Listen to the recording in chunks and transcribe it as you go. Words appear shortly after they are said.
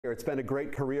It's been a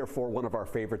great career for one of our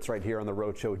favorites right here on the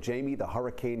Rhode Show, Jamie the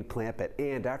Hurricane Clampitt.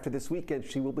 And after this weekend,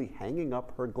 she will be hanging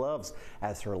up her gloves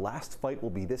as her last fight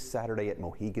will be this Saturday at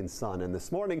Mohegan Sun. And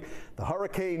this morning, the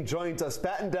Hurricane joins us,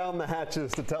 batten down the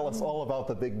hatches to tell us all about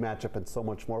the big matchup and so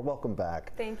much more. Welcome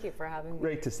back. Thank you for having me.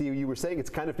 Great to see you. You were saying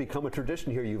it's kind of become a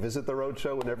tradition here. You visit the Rhode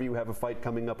Show whenever you have a fight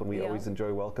coming up, and we always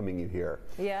enjoy welcoming you here.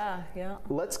 Yeah.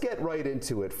 Let's get right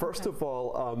into it. First of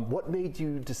all, what made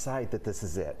you decide that this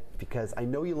is it? Because I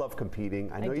know you love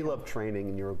competing, I know you love training,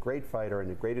 and you're a great fighter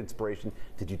and a great inspiration.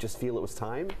 Did you just feel it was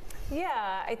time?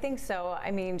 Yeah, I think so.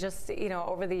 I mean, just, you know,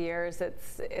 over the years,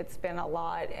 it's been a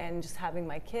lot, and just having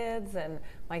my kids and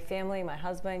my family, my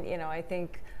husband, you know, I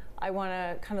think I want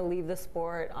to kind of leave the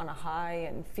sport on a high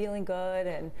and feeling good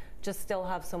and just still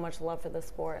have so much love for the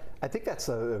sport. I think that's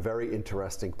a very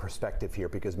interesting perspective here,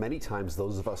 because many times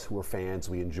those of us who are fans,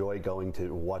 we enjoy going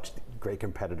to watch great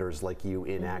competitors like you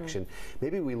in action.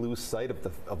 Maybe we lose sight of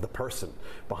the person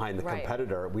behind the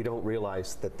competitor. We don't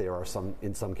realize that there are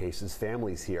in some cases,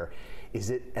 families here. Is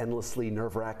it endlessly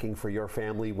nerve-wracking for your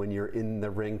family when you're in the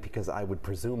ring? Because I would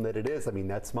presume that it is. I mean,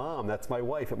 that's mom, that's my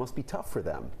wife. It must be tough for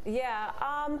them. Yeah,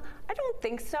 I don't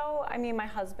think so. I mean, my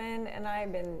husband and I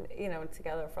have been, you know,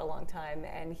 together for a long time,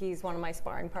 and he's one of my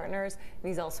sparring partners, and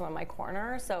he's also in my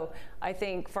corner. So I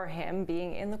think for him,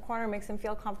 being in the corner makes him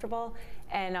feel comfortable.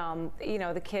 And, you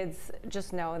know, the kids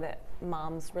just know that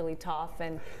mom's really tough,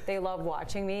 and they love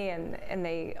watching me, and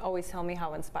they always tell me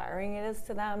how inspiring it is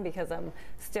to them, because I'm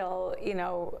still, you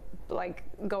know, like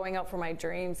going out for my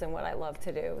dreams and what I love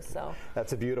to do. So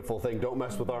that's a beautiful thing. Don't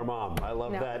mess with our mom. I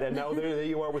love that. And now there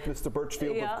you are with Mr.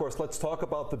 Birchfield. Of course, let's talk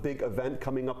about the big event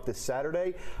coming up this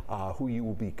Saturday, who you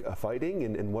will be fighting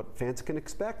and what fans can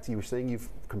expect. You were saying you've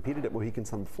competed at Mohegan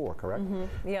Sun before, correct?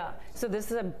 Yeah. So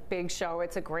this is a big show.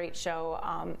 It's a great show.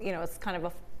 You know, it's kind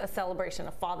of a celebration,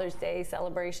 a Father's Day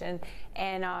celebration,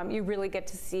 and you really get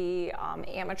to see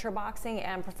amateur boxing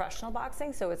and professional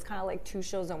boxing. So it's kind of like two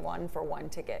shows in one for one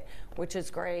ticket, which is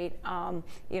great.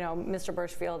 You know, Mr.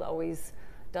 Birchfield always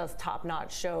does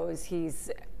top-notch shows. He's,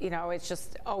 you know, it's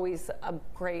just always a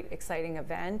great, exciting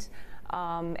event.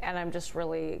 And I'm just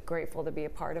really grateful to be a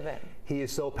part of it. He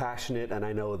is so passionate, and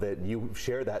I know that you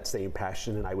share that same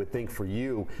passion, and I would think for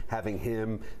you, having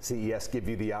him, CES, give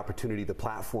you the opportunity, the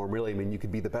platform, really, I mean, you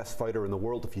could be the best fighter in the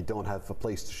world if you don't have a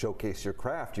place to showcase your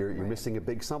craft. You're missing a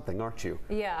big something, aren't you?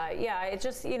 Yeah, it's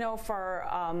just, you know, for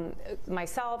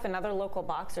myself and other local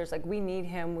boxers, like, we need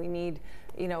him. We need,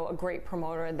 you know, a great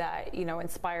promoter that, you know,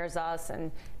 inspires us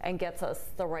and gets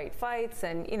us the right fights,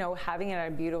 and, you know, having it at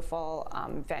a beautiful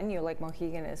venue like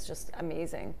Mohegan is just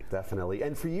amazing. Definitely.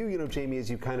 And for you, you know, Jamie, as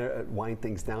you kind of wind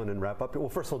things down and wrap up, well,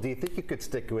 first of all, do you think you could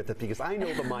stick with it? Because I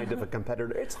know the mind of a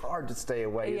competitor, it's hard to stay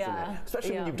away, isn't it?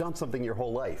 Especially when you've done something your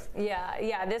whole life.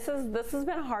 Yeah, this has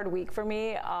been a hard week for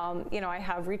me. You know, I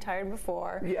have retired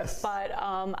before. Yes. But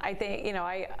I think, you know,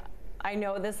 I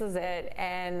know this is it,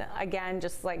 and again,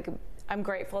 just like, I'm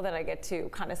grateful that I get to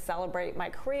kind of celebrate my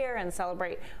career and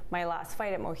celebrate my last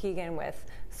fight at Mohegan with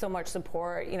so much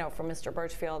support, you know, from Mr.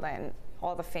 Birchfield and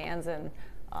all the fans, and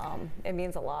it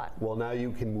means a lot. Well, now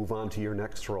you can move on to your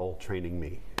next role, training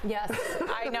me. Yes,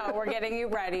 I know. We're getting you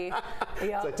ready.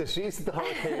 So she's the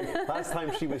Hurricane. Last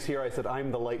time she was here, I said,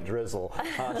 I'm the light drizzle.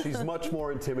 She's much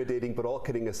more intimidating, but all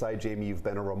kidding aside, Jamie, you've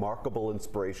been a remarkable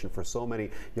inspiration for so many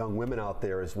young women out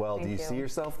there as well. Do you see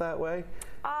yourself that way?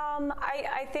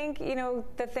 I think, you know,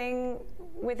 the thing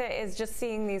with it is just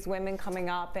seeing these women coming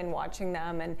up and watching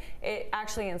them, and it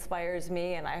actually inspires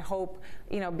me, and I hope,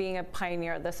 you know, being a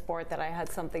pioneer of the sport, that I had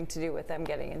something to do with them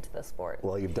getting into the sport.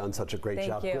 Well, you've done such a great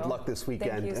job. Good luck this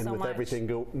weekend, and with everything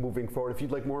moving forward. If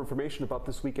you'd like more information about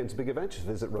this weekend's big event, just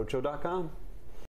visit rhodeshow.com.